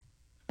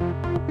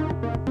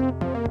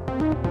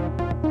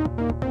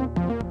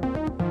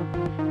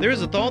There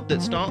is a thought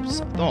that stops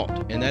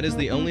thought, and that is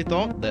the only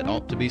thought that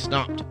ought to be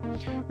stopped.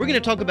 We're going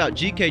to talk about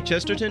GK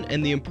Chesterton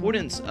and the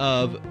importance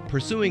of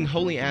pursuing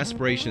holy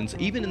aspirations,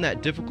 even in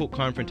that difficult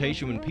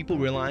confrontation when people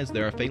realize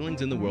there are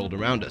failings in the world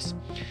around us.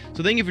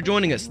 So thank you for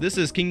joining us. This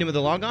is Kingdom of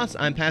the Logos.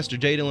 I'm Pastor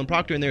J. Dylan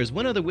Proctor, and there is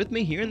one other with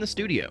me here in the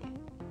studio.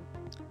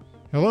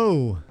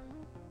 Hello.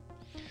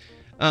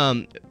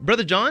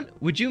 Brother John,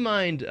 would you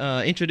mind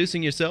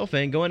introducing yourself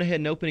and going ahead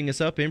and opening us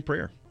up in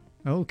prayer?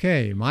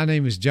 Okay, my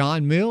name is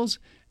John Mills,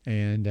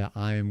 and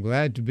I am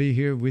glad to be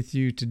here with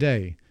you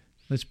today.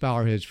 Let's bow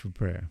our heads for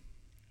prayer.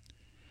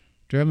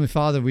 Dear Heavenly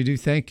Father, we do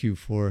thank you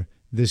for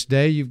this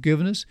day you've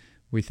given us.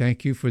 We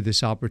thank you for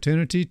this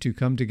opportunity to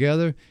come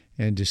together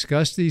and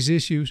discuss these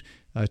issues,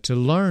 to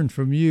learn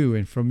from you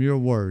and from your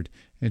word,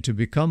 and to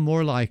become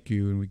more like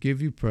you. And we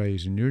give you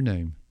praise in your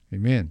name.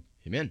 Amen.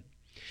 Amen.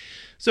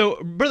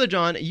 So, Brother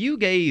John, you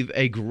gave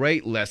a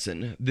great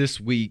lesson this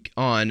week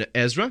on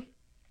Ezra,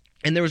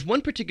 and there was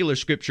one particular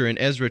scripture in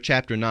Ezra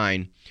chapter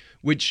 9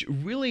 which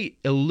really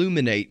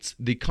illuminates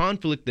the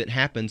conflict that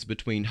happens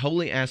between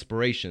holy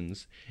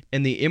aspirations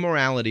and the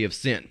immorality of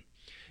sin.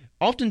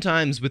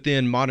 Oftentimes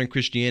within modern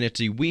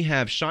Christianity, we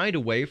have shied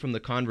away from the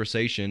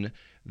conversation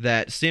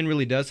that sin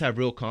really does have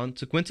real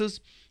consequences,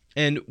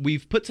 and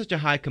we've put such a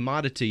high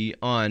commodity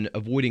on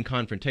avoiding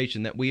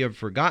confrontation that we have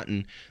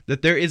forgotten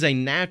that there is a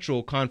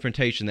natural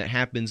confrontation that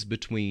happens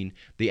between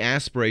the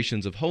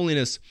aspirations of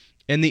holiness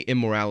and the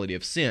immorality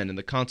of sin and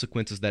the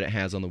consequences that it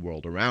has on the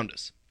world around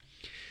us.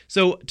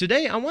 So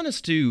today I want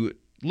us to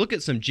look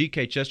at some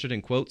GK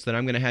Chesterton quotes that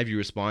I'm going to have you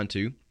respond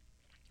to,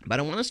 but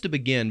I want us to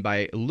begin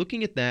by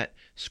looking at that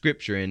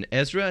scripture in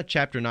Ezra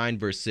chapter 9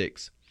 verse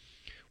 6,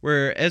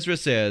 where Ezra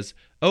says,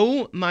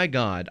 "Oh my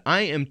God,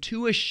 I am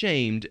too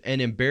ashamed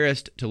and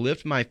embarrassed to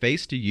lift my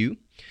face to you.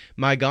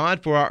 My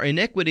God, for our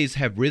iniquities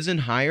have risen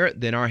higher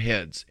than our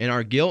heads, and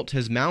our guilt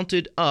has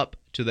mounted up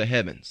to the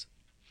heavens."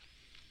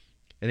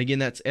 And again,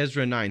 that's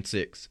Ezra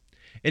 9:6.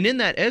 And in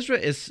that, Ezra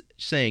is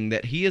saying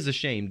that he is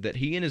ashamed that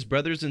he and his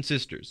brothers and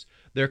sisters,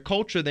 their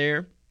culture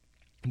there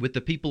with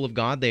the people of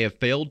God, they have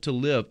failed to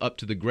live up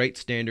to the great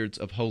standards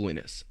of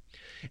holiness.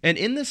 And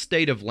in this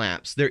state of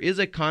lapse, there is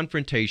a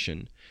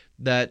confrontation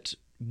that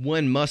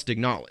one must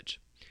acknowledge.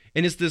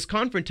 And it's this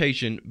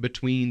confrontation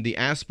between the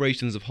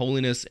aspirations of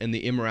holiness and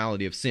the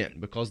immorality of sin,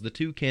 because the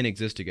two can't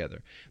exist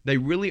together. They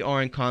really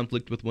are in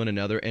conflict with one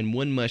another, and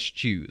one must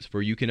choose,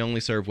 for you can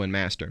only serve one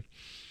master.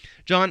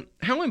 John,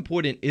 how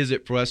important is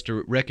it for us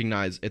to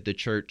recognize at the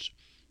church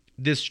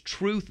this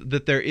truth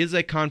that there is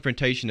a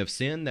confrontation of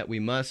sin that we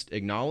must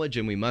acknowledge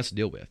and we must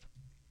deal with?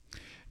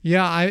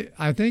 Yeah,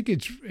 I think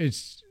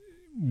it's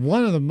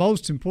one of the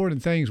most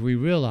important things we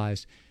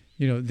realize,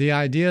 the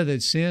idea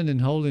that sin and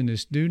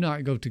holiness do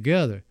not go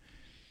together.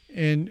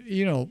 And,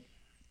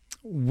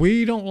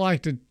 we don't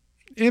like to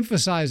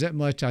emphasize that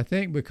much, I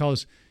think,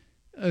 because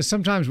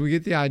sometimes we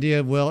get the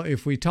idea, well,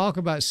 if we talk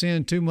about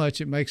sin too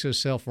much, it makes us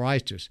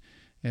self-righteous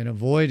and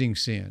avoiding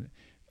sin.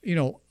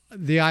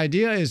 The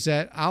idea is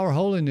that our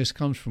holiness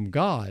comes from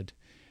God.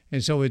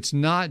 And so it's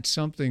not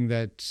something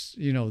that's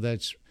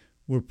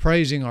we're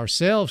praising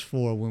ourselves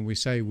for when we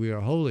say we are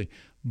holy.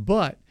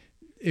 But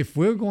if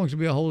we're going to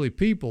be a holy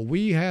people,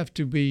 we have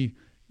to be,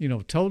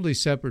 totally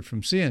separate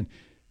from sin.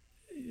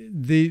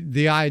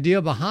 The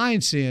idea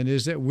behind sin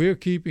is that we're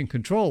keeping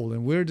control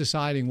and we're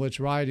deciding what's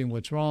right and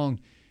what's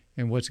wrong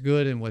and what's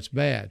good and what's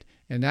bad.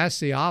 And that's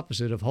the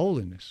opposite of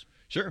holiness.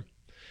 Sure.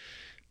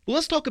 Well,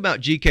 let's talk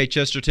about G.K.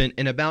 Chesterton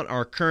and about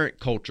our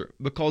current culture,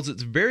 because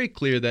it's very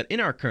clear that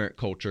in our current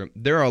culture,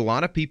 there are a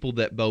lot of people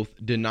that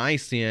both deny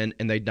sin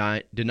and they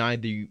deny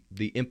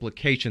the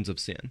implications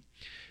of sin.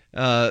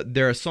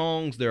 There are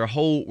songs, there are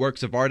whole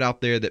works of art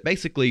out there that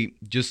basically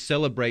just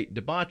celebrate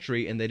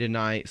debauchery and they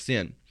deny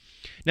sin.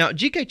 Now,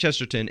 G.K.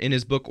 Chesterton, in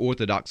his book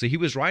Orthodoxy, he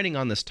was writing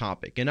on this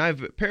topic, and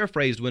I've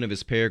paraphrased one of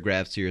his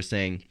paragraphs here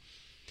saying,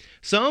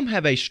 "Some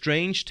have a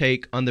strange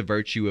take on the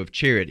virtue of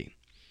charity.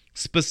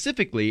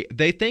 Specifically,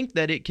 they think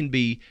that it can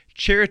be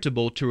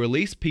charitable to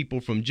release people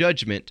from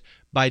judgment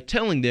by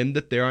telling them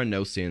that there are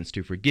no sins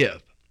to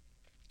forgive.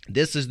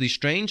 This is the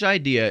strange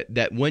idea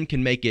that one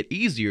can make it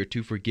easier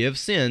to forgive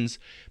sins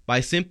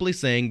by simply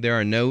saying there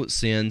are no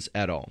sins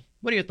at all."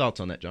 What are your thoughts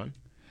on that, John?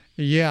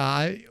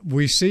 Yeah,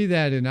 we see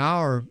that in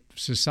our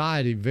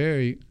society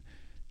very,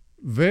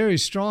 very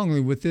strongly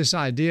with this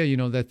idea,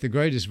 that the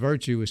greatest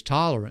virtue is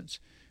tolerance,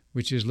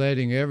 which is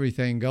letting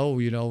everything go,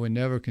 and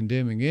never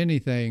condemning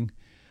anything.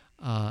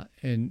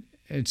 And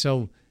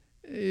so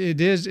it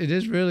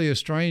is really a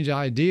strange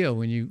idea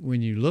when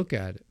you look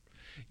at it.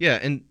 Yeah,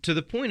 and to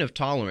the point of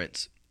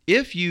tolerance,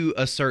 if you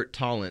assert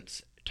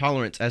tolerance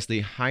as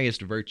the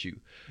highest virtue,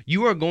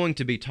 you are going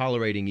to be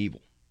tolerating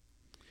evil.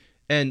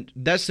 And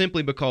that's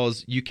simply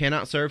because you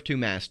cannot serve two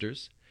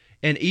masters,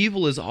 and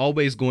evil is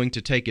always going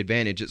to take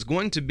advantage. It's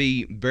going to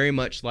be very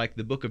much like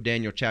the book of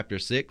Daniel chapter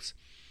 6,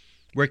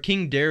 where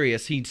King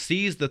Darius, he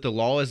sees that the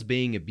law is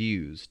being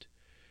abused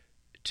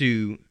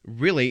to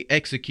really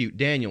execute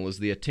Daniel is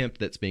the attempt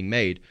that's being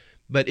made.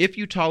 But if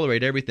you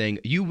tolerate everything,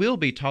 you will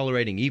be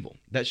tolerating evil.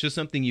 That's just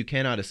something you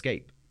cannot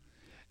escape.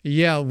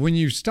 Yeah, when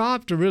you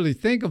stop to really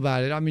think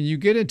about it, I mean, you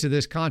get into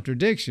this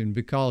contradiction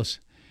because,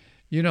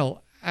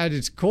 at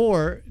its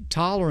core,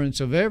 tolerance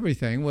of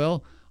everything.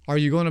 Well, are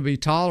you going to be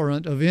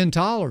tolerant of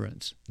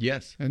intolerance?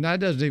 Yes. And that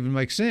doesn't even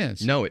make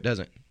sense. No, it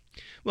doesn't.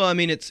 Well, I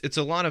mean, it's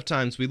a lot of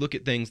times we look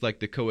at things like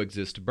the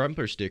coexist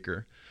bumper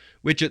sticker,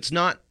 which it's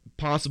not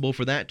possible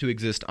for that to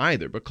exist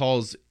either,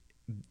 because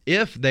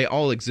if they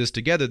all exist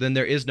together, then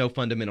there is no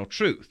fundamental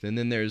truth, and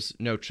then there's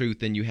no truth,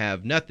 then you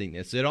have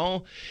nothingness. It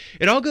all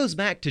goes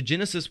back to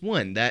Genesis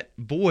 1, that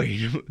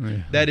void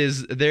that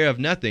is there of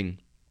nothing.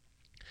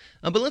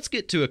 But let's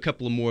get to a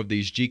couple more of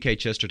these GK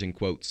Chesterton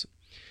quotes.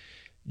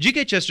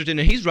 GK Chesterton,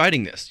 and he's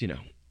writing this,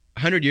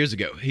 100 years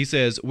ago. He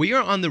says, "We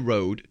are on the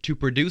road to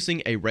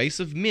producing a race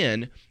of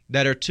men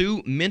that are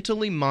too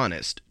mentally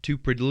modest to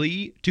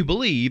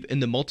believe in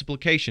the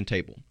multiplication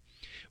table.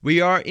 We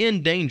are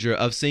in danger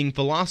of seeing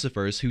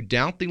philosophers who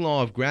doubt the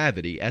law of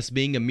gravity as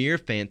being a mere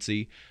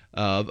fancy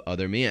of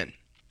other men.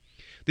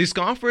 The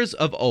scoffers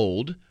of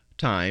old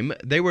time,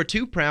 they were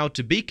too proud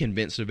to be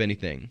convinced of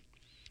anything.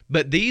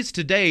 But these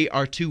today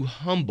are too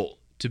humble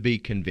to be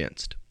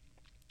convinced."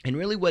 And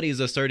really what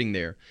he's asserting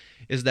there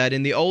is that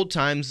in the old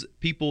times,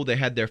 people, they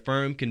had their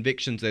firm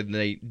convictions and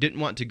they didn't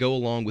want to go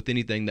along with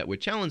anything that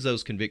would challenge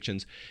those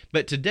convictions.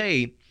 But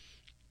today,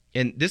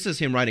 and this is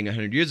him writing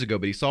 100 years ago,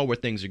 but he saw where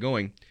things are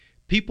going,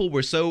 people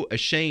were so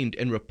ashamed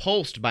and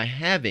repulsed by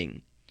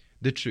having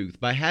the truth,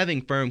 by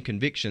having firm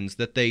convictions,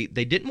 that they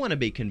didn't want to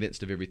be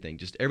convinced of everything.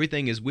 Just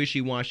everything is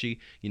wishy-washy,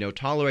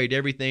 tolerate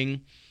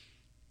everything,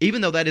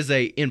 even though that is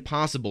a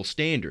impossible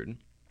standard.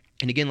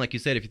 And again, like you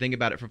said, if you think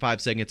about it for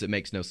 5 seconds, it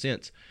makes no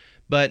sense.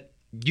 But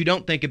you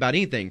don't think about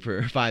anything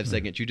for 5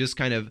 seconds. You just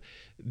kind of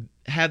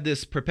have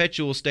this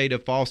perpetual state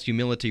of false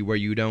humility where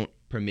you don't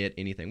permit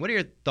anything. What are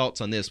your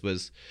thoughts on this?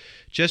 Was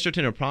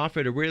Chesterton a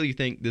prophet, or where do you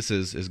think this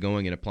is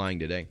going and applying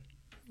today?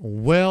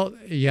 Well,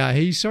 yeah,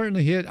 he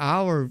certainly hit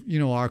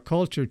our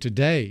culture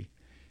today,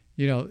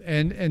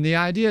 and the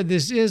idea,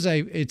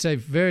 it's a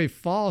very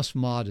false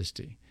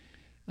modesty.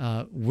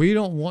 We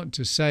don't want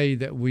to say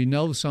that we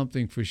know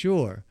something for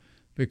sure,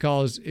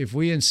 because if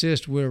we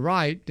insist we're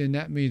right, then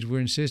that means we're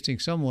insisting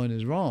someone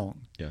is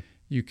wrong. Yeah.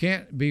 You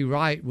can't be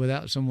right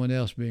without someone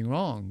else being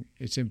wrong.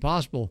 It's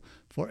impossible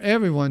for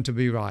everyone to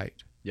be right.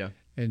 Yeah.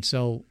 And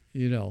so,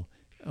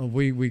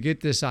 we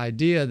get this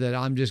idea that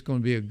I'm just going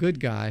to be a good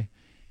guy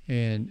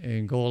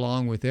and go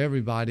along with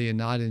everybody and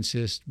not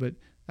insist. But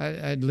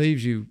that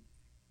leaves you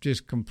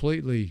just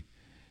completely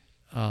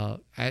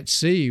at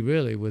sea,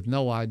 really, with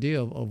no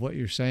idea of what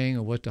you're saying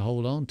or what to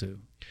hold on to.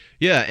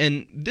 Yeah,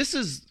 and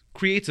this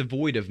creates a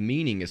void of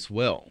meaning as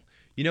well.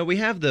 We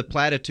have the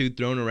platitude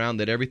thrown around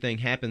that everything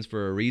happens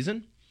for a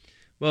reason.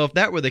 Well, if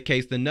that were the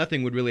case, then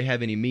nothing would really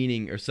have any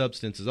meaning or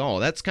substance at all.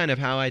 That's kind of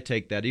how I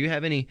take that. Do you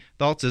have any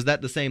thoughts? Is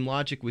that the same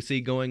logic we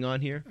see going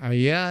on here?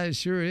 Yeah, it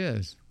sure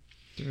is.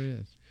 Sure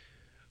is.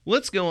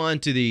 Let's go on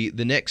to the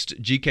next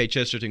G.K.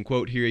 Chesterton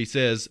quote here. He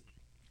says,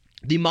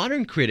 "The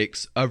modern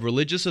critics of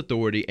religious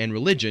authority and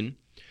religion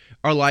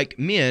are like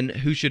men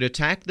who should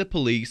attack the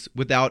police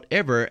without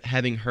ever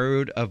having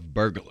heard of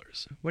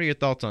burglars." What are your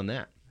thoughts on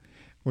that?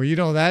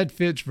 Well, that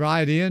fits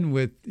right in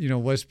with,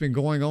 what's been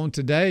going on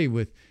today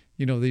with,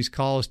 these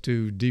calls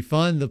to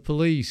defund the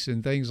police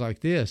and things like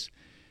this.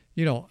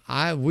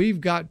 We've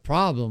got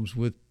problems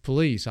with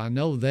police. I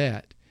know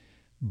that.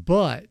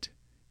 But,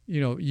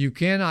 you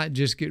cannot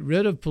just get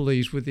rid of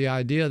police with the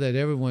idea that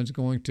everyone's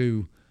going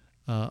to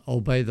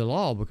obey the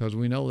law, because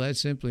we know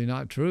that's simply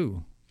not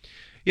true.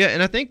 Yeah,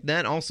 and I think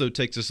that also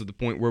takes us to the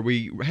point where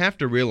we have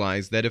to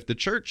realize that if the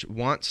church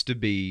wants to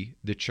be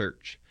the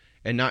church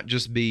and not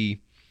just be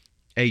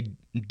a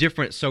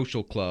different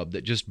social club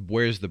that just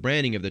wears the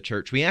branding of the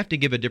church, we have to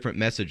give a different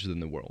message than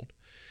the world.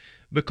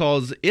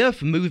 Because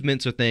if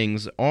movements or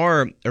things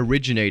are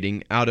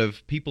originating out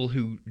of people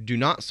who do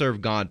not serve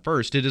God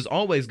first, it is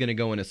always going to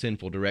go in a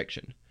sinful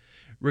direction.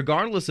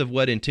 Regardless of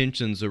what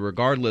intentions or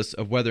regardless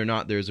of whether or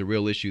not there's a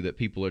real issue that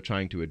people are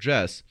trying to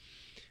address,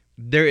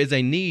 there is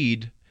a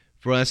need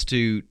for us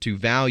to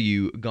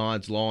value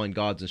God's law and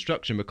God's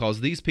instruction,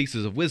 because these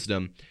pieces of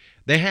wisdom,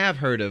 they have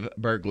heard of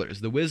burglars.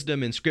 The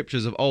wisdom in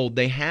scriptures of old,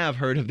 they have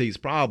heard of these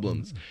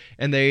problems,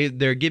 and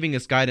they're giving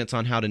us guidance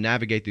on how to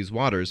navigate these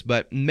waters.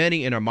 But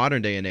many in our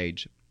modern day and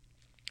age,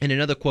 and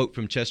another quote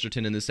from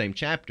Chesterton in the same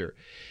chapter,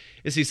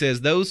 is he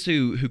says, "Those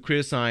who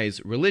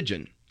criticize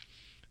religion,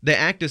 they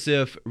act as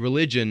if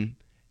religion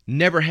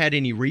never had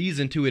any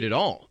reason to it at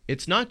all.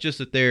 It's not just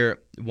that they're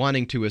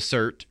wanting to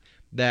assert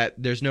that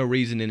there's no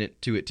reason in it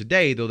to it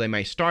today, though they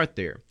may start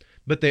there.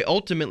 But they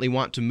ultimately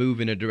want to move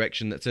in a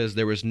direction that says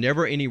there was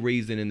never any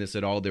reason in this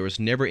at all, there was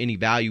never any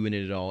value in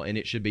it at all, and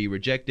it should be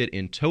rejected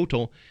in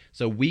total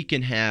so we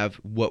can have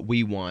what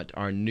we want,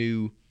 our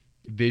new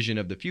vision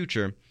of the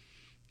future."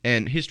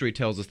 And history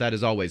tells us that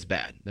is always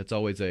bad. That's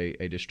always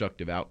a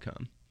destructive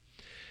outcome.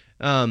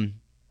 I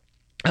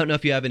don't know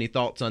if you have any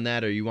thoughts on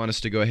that, or you want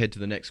us to go ahead to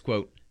the next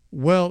quote.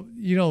 Well,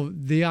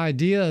 the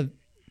idea,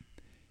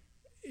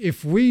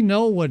 if we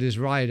know what is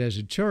right as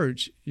a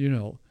church,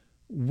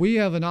 we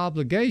have an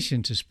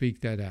obligation to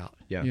speak that out.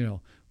 Yeah.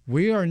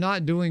 we are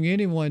not doing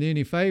anyone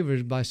any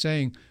favors by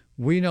saying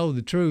we know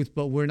the truth,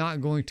 but we're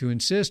not going to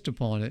insist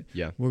upon it.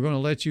 Yeah. We're going to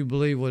let you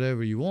believe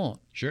whatever you want.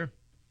 Sure.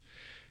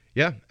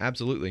 Yeah,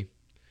 absolutely.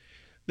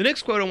 The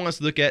next quote I want us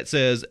to look at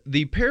says,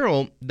 "The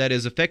peril that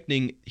is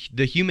affecting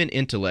the human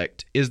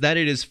intellect is that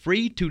it is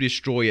free to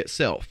destroy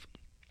itself.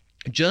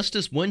 Just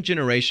as one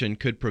generation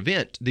could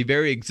prevent the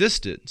very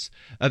existence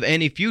of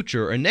any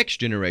future or next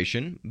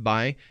generation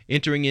by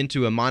entering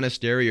into a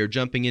monastery or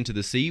jumping into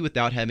the sea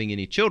without having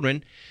any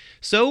children,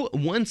 so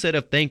one set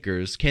of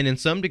thinkers can in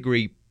some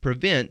degree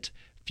prevent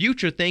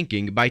future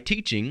thinking by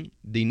teaching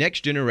the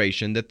next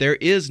generation that there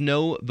is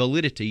no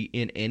validity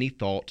in any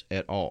thought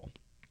at all.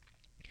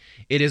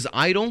 It is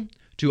idle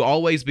to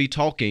always be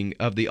talking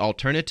of the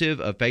alternative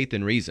of faith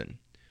and reason,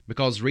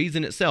 because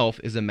reason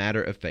itself is a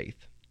matter of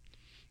faith."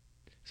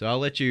 So I'll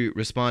let you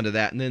respond to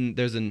that, and then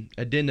there's an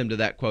addendum to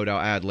that quote I'll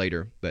add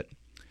later. But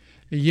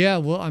yeah,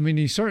 well, I mean,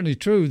 it's certainly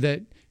true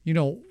that,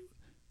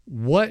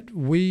 what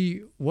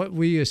we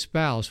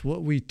espouse,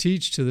 what we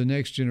teach to the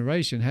next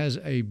generation has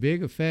a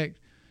big effect,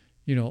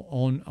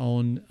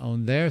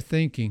 on their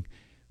thinking,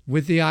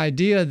 with the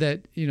idea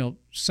that,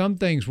 some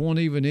things won't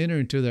even enter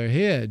into their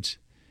heads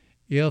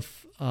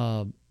if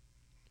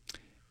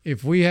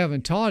we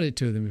haven't taught it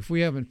to them, if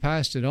we haven't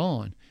passed it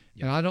on.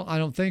 Yeah. And I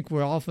don't think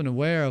we're often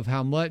aware of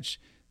how much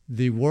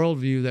the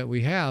worldview that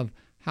we have,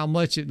 how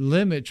much it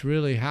limits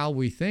really how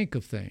we think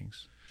of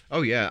things.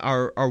 Oh yeah,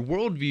 our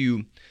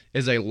worldview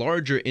is a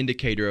larger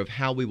indicator of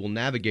how we will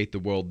navigate the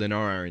world than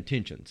are our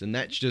intentions, and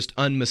that's just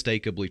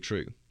unmistakably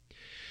true.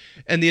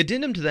 And the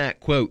addendum to that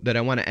quote that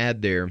I want to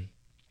add there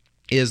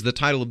is the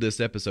title of this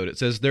episode. It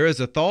says, "There is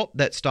a thought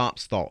that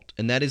stops thought,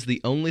 and that is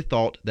the only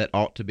thought that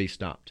ought to be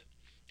stopped."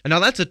 And now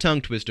that's a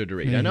tongue twister to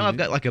read. Mm-hmm. I know I've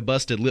got like a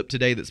busted lip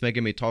today that's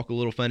making me talk a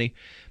little funny,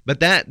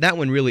 but that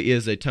one really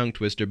is a tongue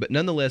twister, but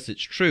nonetheless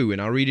it's true,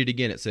 and I'll read it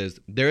again. It says,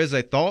 "There is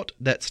a thought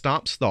that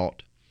stops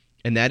thought,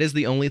 and that is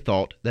the only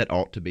thought that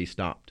ought to be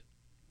stopped."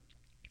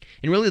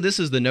 And really this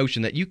is the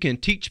notion that you can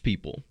teach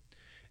people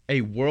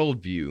a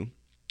worldview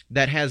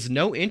that has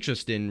no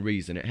interest in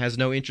reason, it has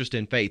no interest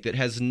in faith, it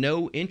has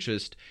no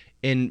interest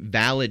in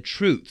valid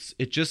truths.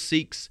 It just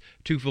seeks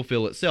to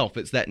fulfill itself.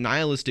 It's that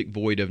nihilistic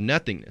void of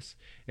nothingness.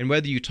 And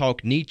whether you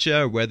talk Nietzsche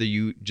or whether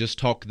you just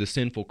talk the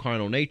sinful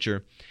carnal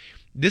nature,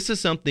 this is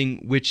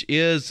something which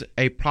is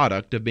a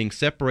product of being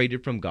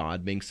separated from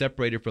God, being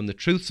separated from the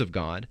truths of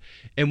God.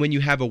 And when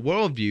you have a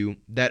worldview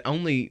that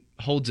only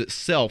holds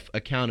itself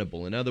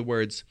accountable, in other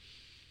words,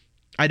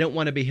 I don't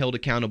want to be held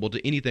accountable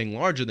to anything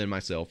larger than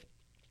myself,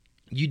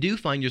 you do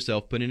find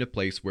yourself put in a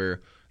place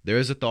where there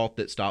is a thought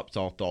that stops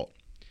all thought.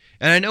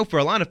 And I know for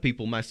a lot of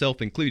people,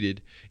 myself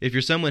included, if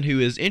you're someone who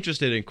is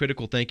interested in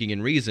critical thinking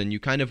and reason, you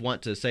kind of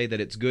want to say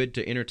that it's good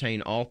to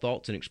entertain all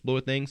thoughts and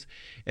explore things.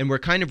 And we're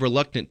kind of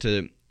reluctant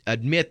to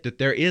admit that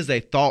there is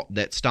a thought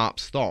that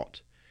stops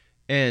thought.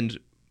 And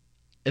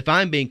if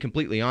I'm being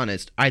completely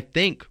honest, I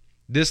think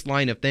this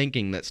line of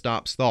thinking that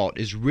stops thought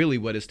is really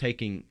what is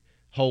taking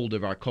hold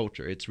of our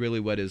culture. It's really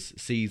what is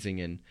seizing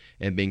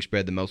and being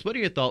spread the most. What are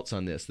your thoughts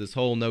on this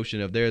whole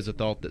notion of there is a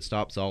thought that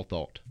stops all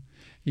thought?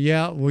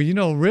 Yeah,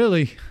 well,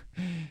 really,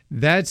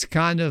 that's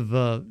kind of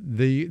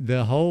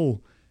the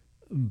whole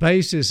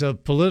basis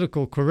of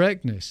political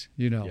correctness,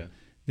 Yeah.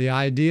 The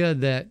idea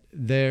that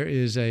there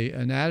is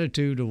an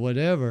attitude or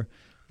whatever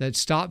that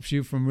stops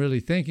you from really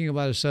thinking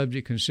about a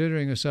subject,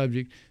 considering a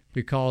subject,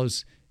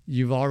 because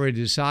you've already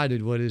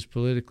decided what is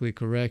politically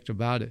correct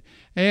about it.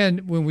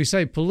 And when we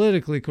say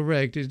politically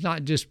correct, it's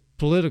not just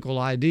political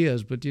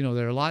ideas, but,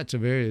 there are lots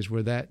of areas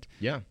where that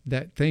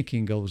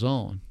thinking goes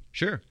on.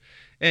 Sure.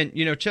 And,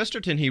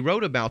 Chesterton, he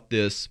wrote about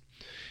this,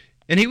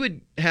 and he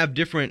would have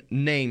different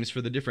names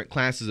for the different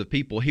classes of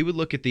people. He would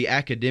look at the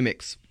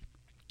academics.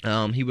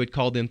 He would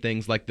call them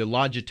things like the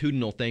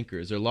longitudinal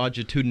thinkers or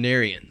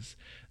longitudinarians,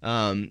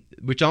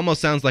 which almost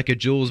sounds like a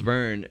Jules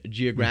Verne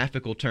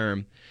geographical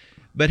term.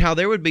 But how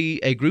there would be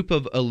a group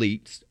of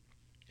elites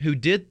who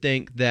did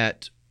think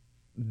that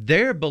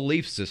their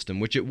belief system,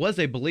 which it was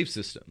a belief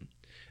system,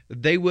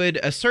 they would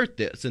assert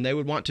this, and they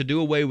would want to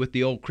do away with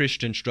the old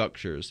Christian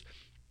structures.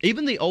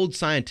 Even the old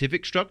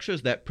scientific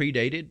structures that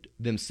predated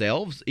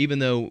themselves, even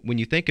though when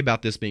you think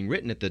about this being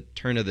written at the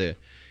turn of the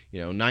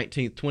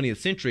 19th, 20th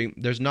century,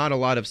 there's not a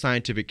lot of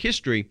scientific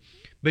history,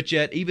 but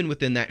yet even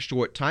within that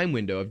short time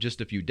window of just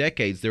a few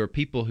decades, there were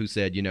people who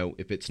said,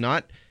 if it's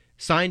not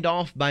signed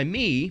off by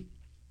me,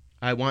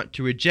 I want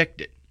to reject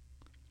it.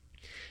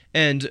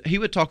 And he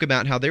would talk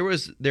about how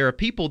there are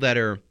people that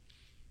are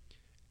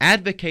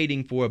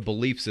advocating for a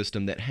belief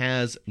system that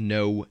has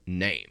no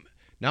name.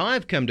 Now,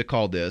 I've come to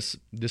call this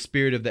the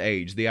spirit of the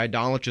age, the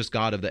idolatrous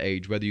god of the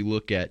age, whether you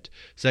look at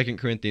 2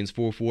 Corinthians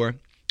 4:4.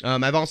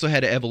 I've also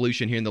had an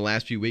evolution here in the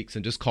last few weeks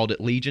and just called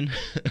it Legion.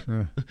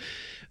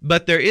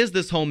 But there is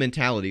this whole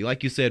mentality,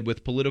 like you said,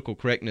 with political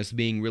correctness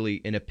being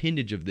really an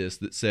appendage of this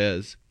that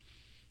says,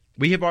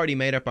 we have already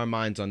made up our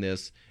minds on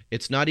this.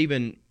 It's not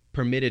even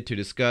permitted to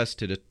discuss,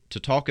 to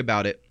talk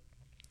about it,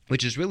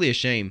 which is really a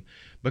shame,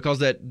 because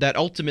that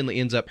ultimately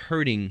ends up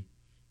hurting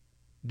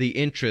the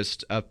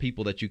interest of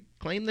people that you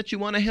claim that you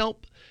want to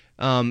help,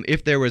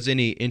 if there was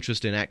any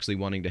interest in actually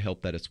wanting to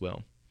help that as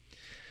well.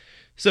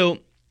 So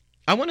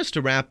I want us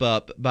to wrap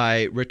up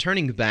by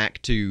returning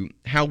back to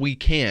how we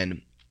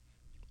can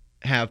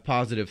have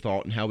positive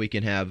thought and how we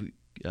can have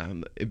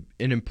an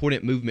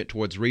important movement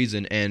towards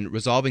reason and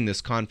resolving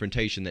this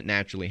confrontation that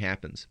naturally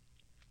happens.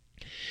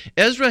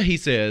 Ezra, he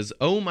says,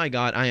 "Oh my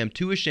God, I am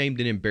too ashamed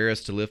and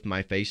embarrassed to lift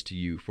my face to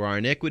you, for our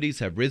iniquities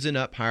have risen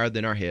up higher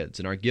than our heads,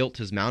 and our guilt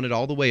has mounted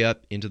all the way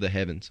up into the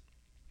heavens."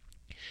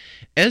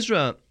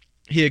 Ezra,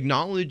 he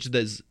acknowledges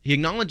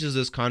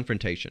this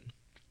confrontation,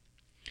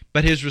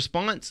 but his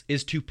response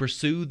is to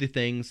pursue the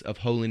things of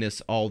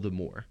holiness all the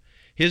more.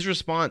 His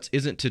response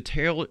isn't to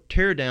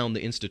tear down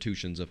the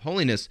institutions of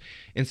holiness.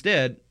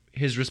 Instead,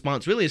 his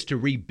response really is to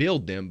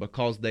rebuild them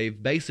because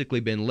they've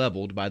basically been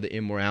leveled by the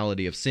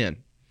immorality of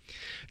sin.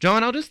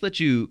 John, I'll just let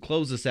you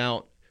close us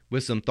out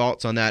with some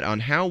thoughts on that,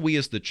 on how we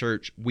as the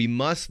church, we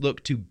must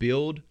look to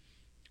build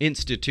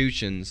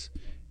institutions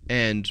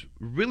and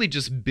really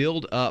just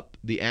build up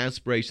the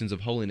aspirations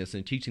of holiness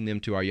and teaching them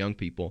to our young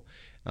people.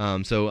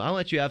 So I'll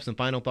let you have some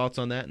final thoughts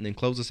on that and then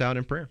close us out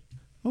in prayer.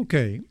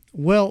 Okay.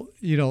 Well,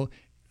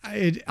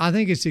 I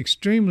think it's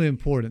extremely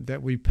important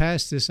that we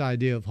pass this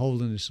idea of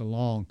holiness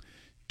along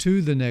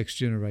to the next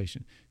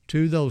generation,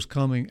 to those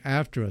coming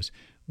after us.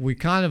 We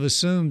kind of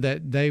assume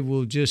that they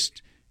will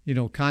just,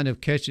 kind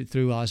of catch it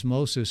through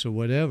osmosis or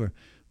whatever.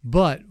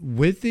 But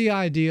with the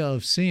idea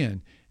of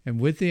sin and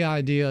with the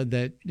idea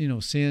that,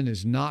 sin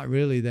is not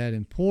really that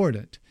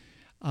important,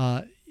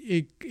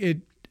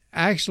 it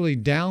actually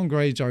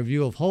downgrades our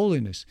view of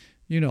holiness.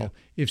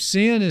 If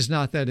sin is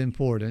not that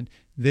important,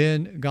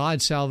 then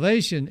God's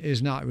salvation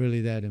is not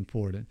really that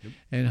important. Yep.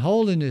 And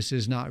holiness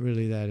is not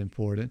really that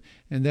important.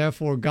 And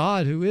therefore,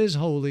 God, who is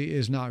holy,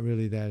 is not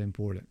really that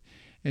important.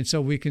 And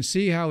so we can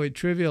see how it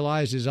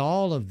trivializes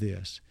all of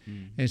this.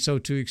 Mm-hmm. And so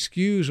to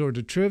excuse or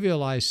to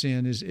trivialize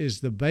sin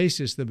is the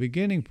basis, the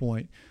beginning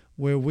point,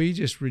 where we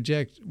just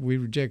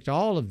reject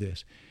all of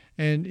this.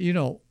 And,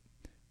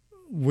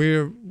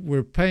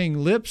 we're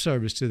paying lip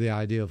service to the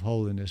idea of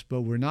holiness,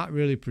 but we're not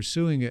really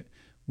pursuing it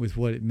with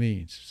what it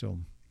means. So,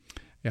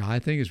 yeah, I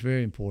think it's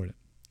very important.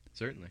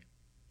 Certainly.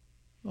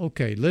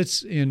 Okay,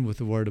 let's end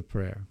with a word of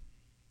prayer.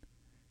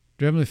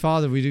 Dear Heavenly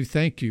Father, we do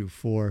thank you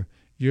for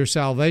your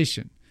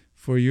salvation,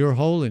 for your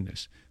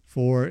holiness,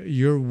 for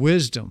your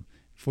wisdom,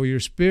 for your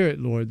Spirit,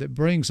 Lord, that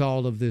brings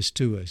all of this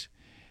to us.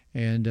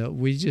 And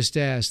we just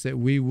ask that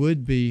we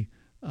would be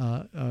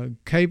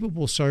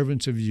capable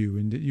servants of you,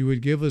 and that you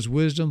would give us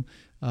wisdom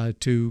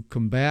to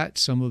combat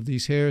some of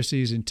these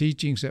heresies and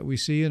teachings that we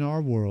see in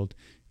our world.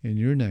 In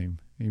your name,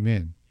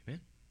 amen.